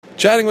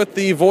chatting with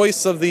the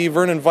voice of the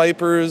Vernon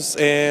Vipers,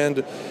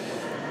 and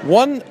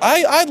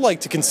I'd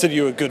like to consider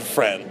you a good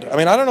friend. I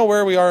mean, I don't know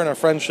where we are in our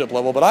friendship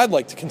level, but I'd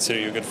like to consider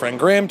you a good friend.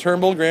 Graham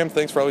Turnbull. Graham,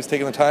 thanks for always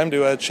taking the time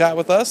to chat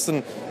with us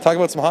and talk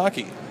about some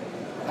hockey.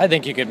 I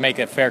think you could make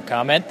a fair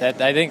comment.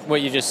 I think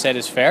what you just said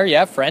is fair.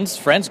 Yeah, friends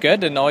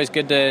good, and always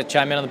good to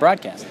chime in on the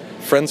broadcast.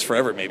 Friends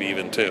forever, maybe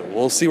even too.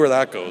 We'll see where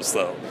that goes,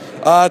 though.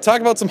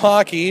 Talk about some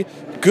hockey.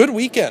 Good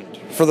weekend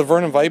for the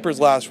Vernon Vipers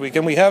last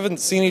weekend. We haven't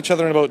seen each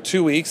other in about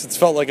 2 weeks. It's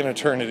felt like an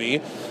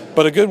eternity.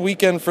 But a good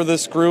weekend for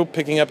this group,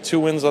 picking up 2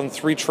 wins on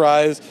 3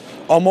 tries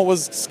on what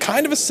was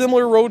kind of a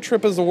similar road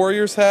trip as the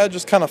Warriors had,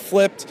 just kind of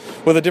flipped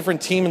with a different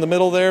team in the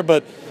middle there.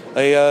 But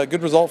a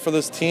good result for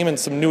this team, and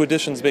some new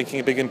additions making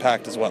a big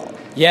impact as well.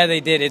 Yeah, they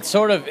did. It's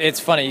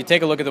funny. You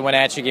take a look at the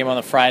Wenatchee game on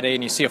the Friday,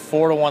 and you see a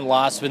 4-1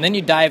 loss, but then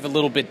you dive a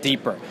little bit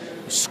deeper.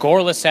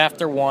 Scoreless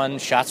after 1,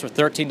 shots were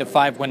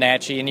 13-5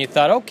 Wenatchee, and you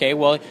thought, okay,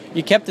 well,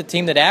 you kept a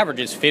team that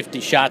averages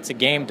 50 shots a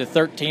game to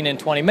 13 in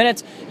 20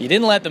 minutes. You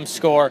didn't let them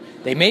score.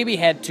 They maybe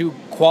had 2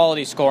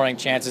 quality scoring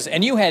chances,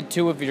 and you had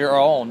 2 of your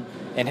own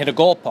and hit a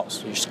goal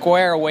post. You're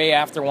square away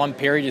after 1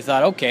 period. You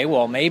thought, okay,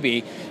 well,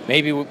 maybe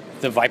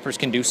the Vipers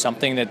can do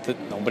something that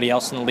nobody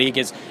else in the league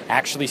is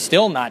actually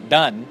still not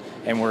done,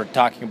 and we're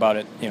talking about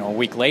it, a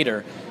week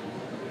later,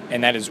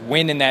 and that is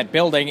win in that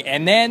building.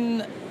 And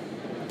then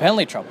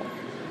penalty trouble.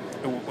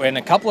 And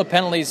a couple of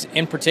penalties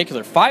in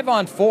particular.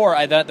 5-on-4,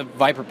 I thought the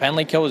Viper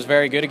penalty kill was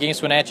very good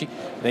against Wenatchee.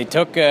 They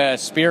took a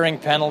spearing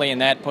penalty,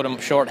 and that put them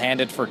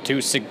shorthanded for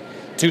two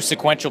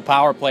sequential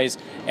power plays,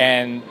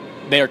 and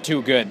they are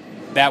too good.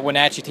 That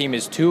Wenatchee team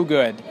is too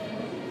good.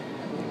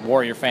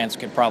 Warrior fans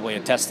could probably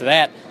attest to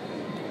that.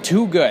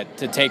 Too good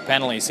to take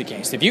penalties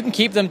against. If you can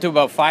keep them to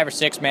about 5 or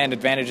 6 man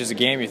advantages a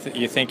game,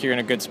 you think you're in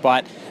a good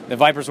spot. The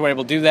Vipers were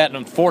able to do that, and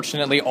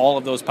unfortunately, all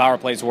of those power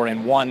plays were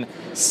in one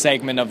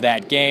segment of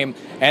that game,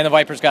 and the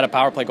Vipers got a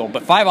power play goal.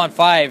 But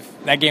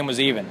 5-on-5, that game was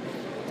even.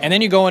 And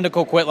then you go into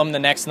Coquitlam the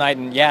next night,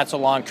 and yeah, it's a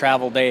long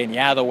travel day, and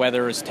yeah, the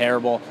weather is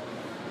terrible.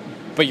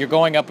 But you're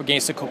going up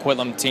against a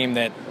Coquitlam team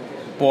that,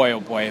 boy, oh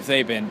boy, if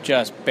they've been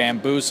just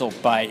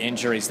bamboozled by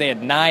injuries. They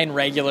had 9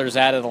 regulars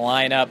out of the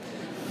lineup.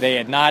 They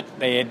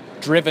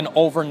had driven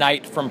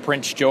overnight from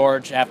Prince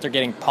George after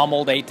getting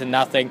pummeled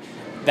 8-0.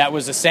 That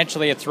was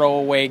essentially a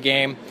throwaway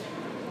game.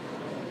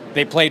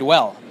 They played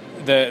well.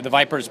 The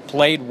Vipers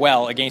played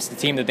well against the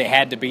team that they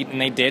had to beat,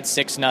 and they did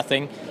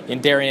 6-0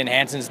 in Darian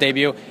Hansen's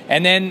debut.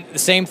 And then the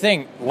same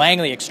thing,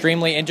 Langley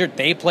extremely injured.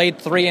 They played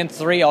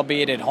 3-3,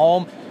 albeit at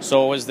home.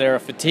 So was there a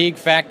fatigue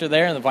factor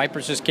there? And the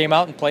Vipers just came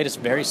out and played a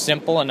very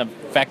simple and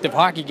effective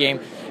hockey game.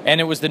 And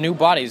it was the new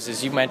bodies,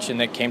 as you mentioned,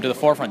 that came to the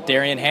forefront.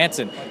 Darian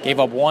Hansen gave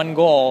up 1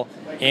 goal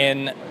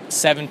in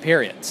 7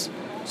 periods.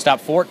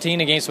 Stopped 14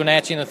 against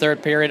Wenatchee in the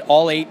 3rd period,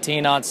 all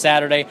 18 on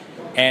Saturday,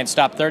 and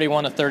stopped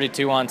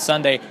 31-32 on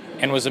Sunday,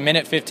 and was a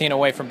minute 15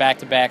 away from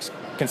back-to-back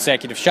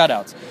consecutive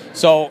shutouts.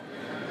 So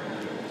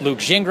Luke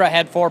Gingras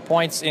had 4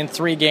 points in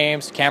 3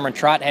 games. Cameron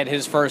Trott had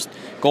his first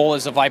goal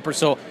as a Viper.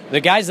 So the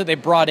guys that they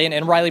brought in,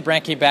 and Riley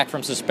Brandt came back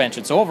from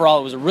suspension. So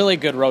overall, it was a really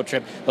good road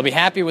trip. They'll be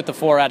happy with the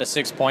 4 out of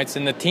 6 points,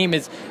 and the team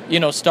is,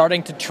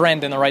 starting to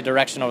trend in the right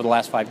direction over the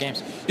last 5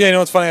 games.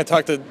 Yeah, it's funny. I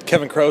talked to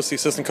Kevin Krause, the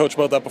assistant coach,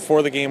 about that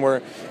before the game,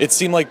 where it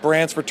seemed like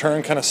Brandt's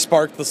return kind of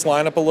sparked this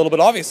lineup a little bit.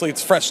 Obviously,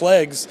 it's fresh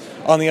legs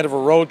on the end of a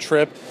road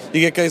trip.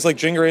 You get guys like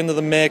Gingras into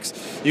the mix.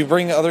 You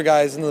bring other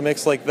guys into the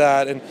mix like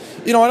that. And,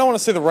 I don't want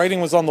to say the writing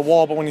was on the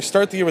wall, but when you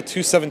start the year with 2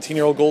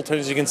 17-year-old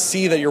goaltenders, you can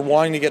see that you're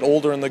wanting to get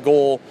older in the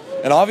goal.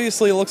 And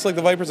obviously, it looks like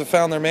the Vipers have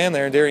found their man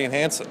there in Darian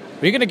Hansen.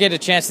 We're going to get a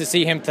chance to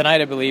see him tonight,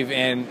 I believe.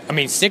 And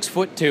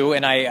 6'2",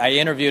 and I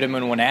interviewed him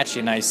in Wenatchee,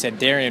 and I said,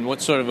 Darian,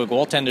 what sort of a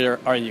goaltender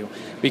are you?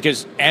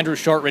 Because Andrew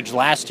Shortridge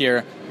last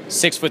year,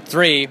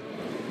 6'3",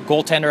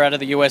 goaltender out of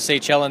the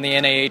USHL and the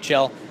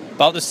NAHL,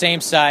 about the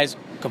same size,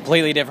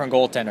 completely different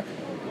goaltender.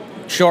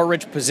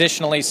 Shortridge,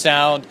 positionally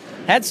sound,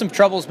 had some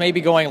troubles maybe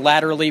going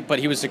laterally, but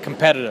he was a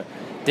competitor.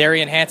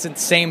 Darian Hansen,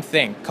 same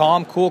thing.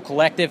 Calm, cool,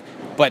 collective,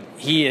 but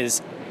he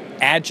is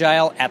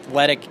agile,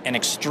 athletic, and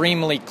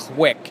extremely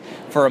quick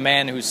for a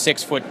man who's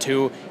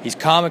 6'2". He's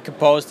calm and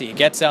composed. He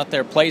gets out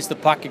there, plays the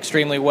puck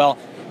extremely well,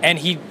 and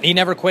he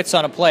never quits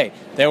on a play.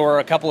 There were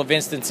a couple of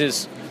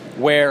instances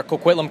where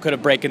Coquitlam could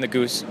have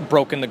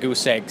broken the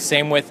goose egg.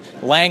 Same with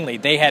Langley.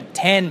 They had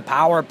 10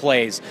 power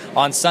plays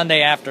on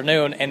Sunday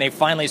afternoon, and they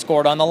finally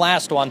scored on the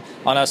last one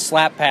on a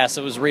slap pass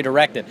that was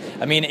redirected.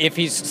 If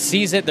he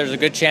sees it, there's a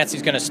good chance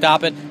he's going to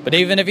stop it. But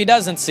even if he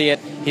doesn't see it,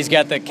 he's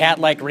got the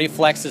cat-like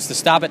reflexes to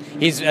stop it.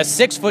 He's a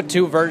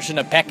 6'2" version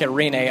of Pekka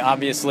Rinne,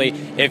 obviously,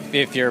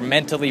 if you're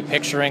mentally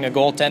picturing a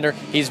goaltender.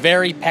 He's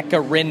very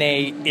Pekka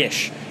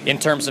Rinne-ish in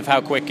terms of how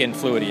quick and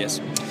fluid he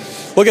is.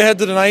 Look ahead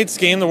to tonight's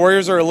game. The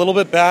Warriors are a little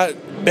bit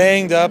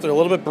banged up. They're a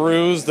little bit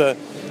bruised. A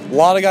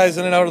lot of guys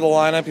in and out of the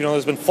lineup.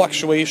 There's been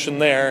fluctuation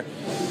there.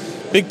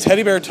 Big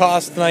teddy bear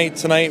toss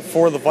tonight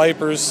for the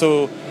Vipers.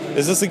 So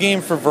is this a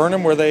game for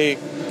Vernon where they,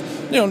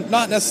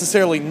 not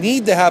necessarily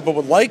need to have, but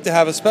would like to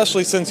have,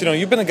 especially since,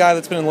 you've been a guy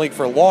that's been in the league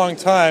for a long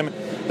time.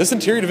 This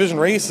interior division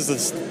race is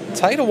as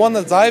tight a one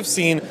that I've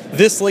seen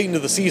this late into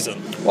the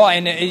season. Well,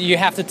 and you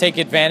have to take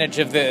advantage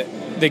of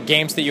the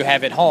games that you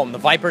have at home. The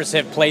Vipers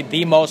have played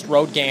the most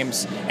road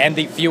games and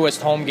the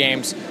fewest home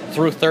games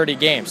through 30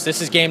 games.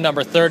 This is game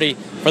number 30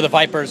 for the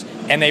Vipers,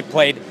 and they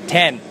played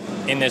 10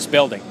 in this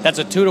building. That's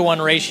a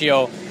 2-to-1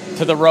 ratio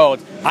to the road.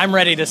 I'm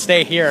ready to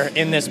stay here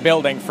in this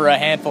building for a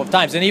handful of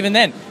times. And even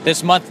then,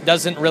 this month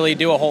doesn't really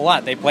do a whole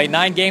lot. They played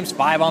 9 games,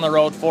 5 on the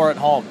road, 4 at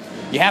home.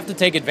 You have to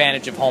take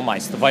advantage of home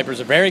ice. The Vipers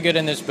are very good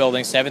in this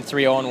building,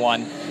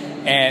 7-3-0-1.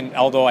 And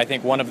although I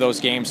think one of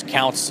those games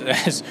counts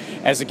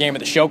as a game at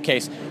the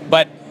Showcase,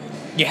 but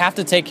you have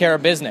to take care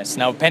of business.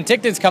 Now,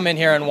 Penticton's come in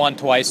here and won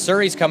twice.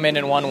 Surrey's come in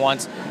and won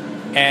once.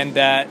 And,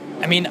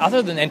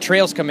 and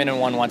Trail's come in and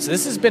won once.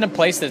 This has been a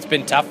place that's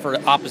been tough for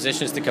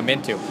oppositions to come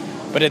into.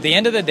 But at the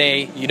end of the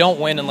day, you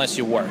don't win unless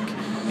you work.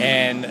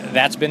 And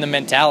that's been the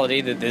mentality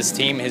that this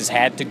team has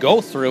had to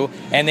go through,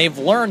 and they've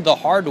learned the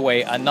hard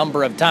way a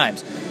number of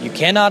times. You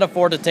cannot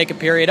afford to take a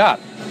period up.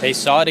 They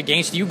saw it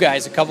against you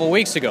guys a couple of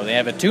weeks ago. They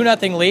have a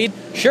 2-0 lead.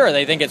 Sure,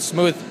 they think it's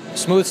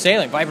smooth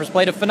sailing. Vipers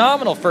played a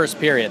phenomenal first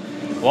period.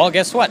 Well,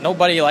 guess what?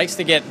 Nobody likes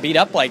to get beat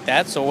up like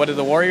that, so what do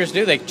the Warriors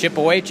do? They chip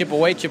away,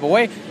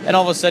 and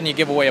all of a sudden you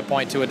give away a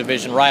point to a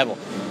division rival.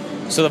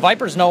 So the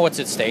Vipers know what's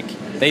at stake.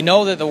 They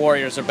know that the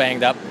Warriors are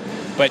banged up,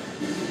 but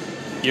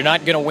you're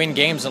not going to win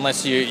games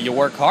unless you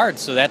work hard.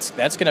 So that's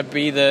going to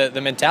be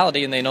the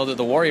mentality, and they know that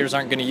the Warriors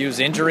aren't going to use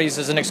injuries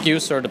as an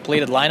excuse or a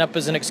depleted lineup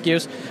as an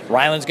excuse.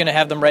 Ryland's going to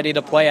have them ready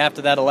to play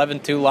after that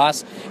 11-2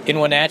 loss in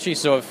Wenatchee.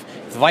 So if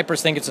the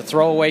Vipers think it's a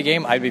throwaway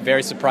game, I'd be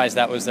very surprised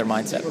that was their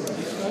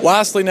mindset.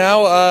 Lastly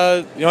now,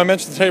 I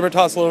mentioned the Tabor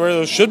Toss a little earlier.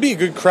 There should be a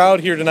good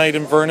crowd here tonight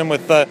in Vernon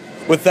with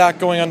that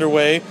going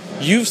underway.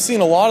 You've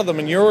seen a lot of them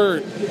in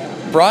your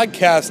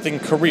broadcasting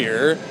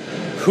career.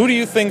 Who do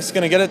you think's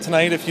going to get it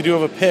tonight if you do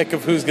have a pick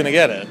of who's going to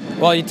get it?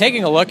 Well, you're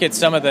taking a look at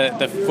some of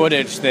the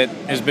footage that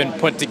has been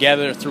put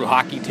together through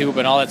HockeyTube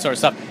and all that sort of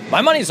stuff.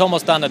 My money's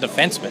almost on the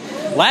defenseman.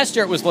 Last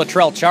year it was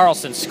Latrell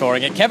Charleston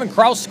scoring it. Kevin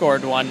Krause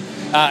scored one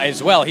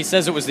as well. He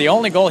says it was the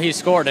only goal he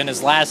scored in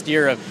his last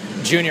year of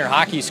junior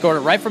hockey. He scored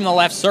it right from the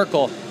left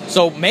circle.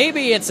 So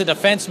maybe it's a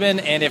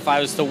defenseman, and if I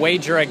was to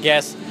wager a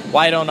guess,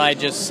 why don't I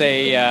just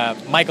say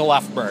Michael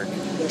Uffberg?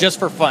 Just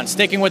for fun.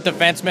 Sticking with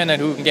defensemen and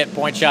who can get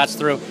point shots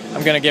through,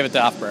 I'm going to give it to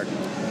Uffberg.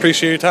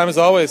 Appreciate your time as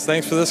always.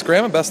 Thanks for this,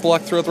 Graham, and best of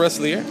luck throughout the rest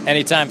of the year.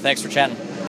 Anytime. Thanks for chatting.